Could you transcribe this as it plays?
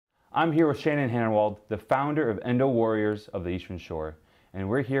I'm here with Shannon Hanwald, the founder of Endo Warriors of the Eastern Shore, and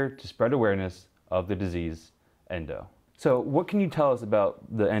we're here to spread awareness of the disease, Endo. So what can you tell us about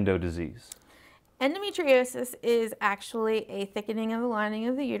the Endo disease? Endometriosis is actually a thickening of the lining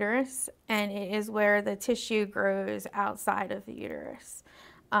of the uterus, and it is where the tissue grows outside of the uterus.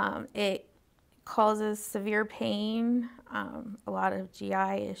 It causes severe pain, a lot of GI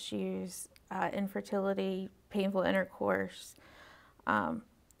issues, infertility, painful intercourse.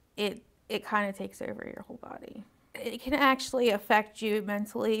 It kind of takes over your whole body. It can actually affect you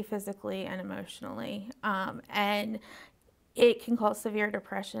mentally, physically, and emotionally, and it can cause severe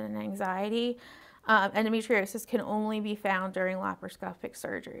depression and anxiety. Endometriosis can only be found during laparoscopic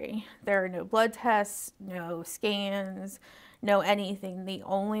surgery. There are no blood tests, no scans, no anything. The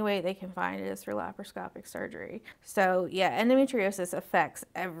only way they can find it is through laparoscopic surgery. So yeah, endometriosis affects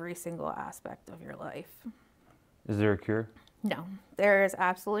every single aspect of your life. Is there a cure? No, there is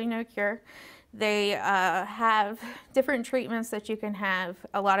absolutely no cure. They have different treatments that you can have.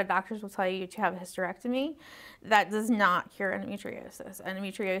 A lot of doctors will tell you to have a hysterectomy. That does not cure endometriosis.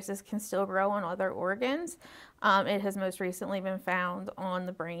 Endometriosis can still grow on other organs. It has most recently been found on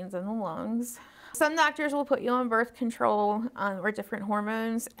the brains and the lungs. Some doctors will put you on birth control or different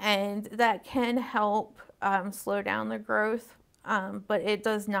hormones, and that can help slow down the growth, but it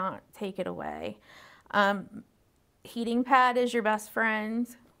does not take it away. Heating pad is your best friend.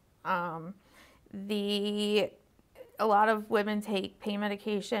 A lot of women take pain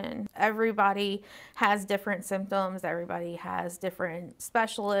medication. Everybody has different symptoms. Everybody has different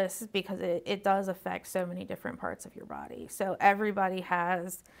specialists because it does affect so many different parts of your body. So everybody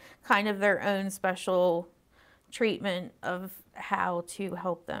has kind of their own special treatment of how to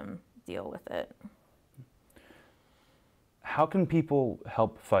help them deal with it. How can people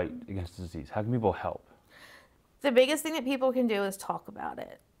help fight against the disease? How can people help? The biggest thing that people can do is talk about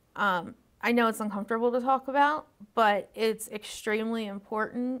it. I know it's uncomfortable to talk about, but it's extremely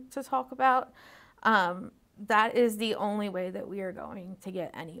important to talk about. That is the only way that we are going to get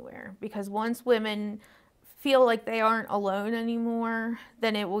anywhere, because once women feel like they aren't alone anymore,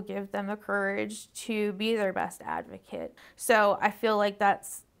 then it will give them the courage to be their best advocate. So I feel like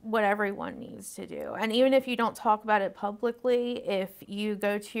that's what everyone needs to do. And even if you don't talk about it publicly, if you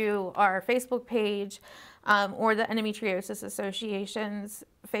go to our Facebook page or the Endometriosis Association's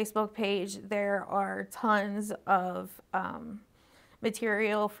Facebook page, there are tons of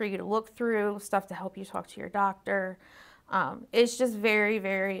material for you to look through, stuff to help you talk to your doctor. It's just very,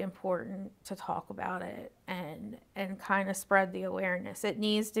 very important to talk about it and kind of spread the awareness. It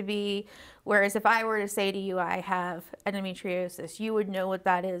needs to be, whereas if I were to say to you, I have endometriosis, you would know what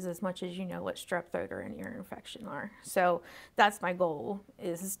that is as much as you know what strep throat or an ear infection are. So that's my goal,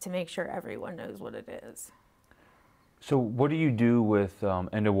 is to make sure everyone knows what it is. So what do you do with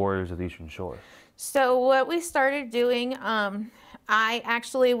Endo Warriors of the Eastern Shore? So what we started doing, I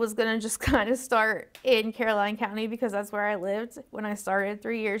actually was going to just kind of start in Caroline County because that's where I lived when I started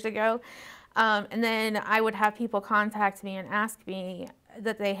 3 years ago. And then I would have people contact me and ask me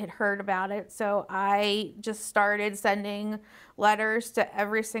that they had heard about it. So I just started sending letters to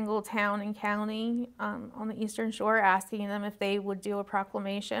every single town and county on the Eastern Shore, asking them if they would do a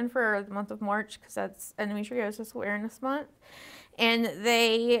proclamation for the month of March, because that's Endometriosis Awareness Month. And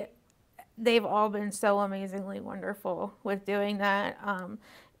they've all been so amazingly wonderful with doing that.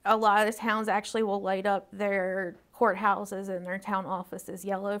 A lot of the towns actually will light up their courthouses and their town offices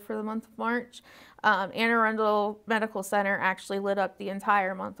yellow for the month of March. Anne Arundel Medical Center actually lit up the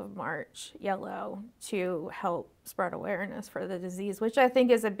entire month of March yellow to help spread awareness for the disease, which I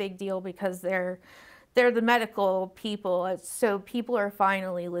think is a big deal because they're the medical people, so people are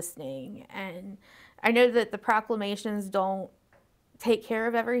finally listening. And I know that the proclamations don't take care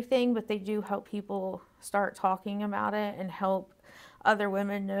of everything, but they do help people start talking about it and help other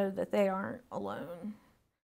women know that they aren't alone.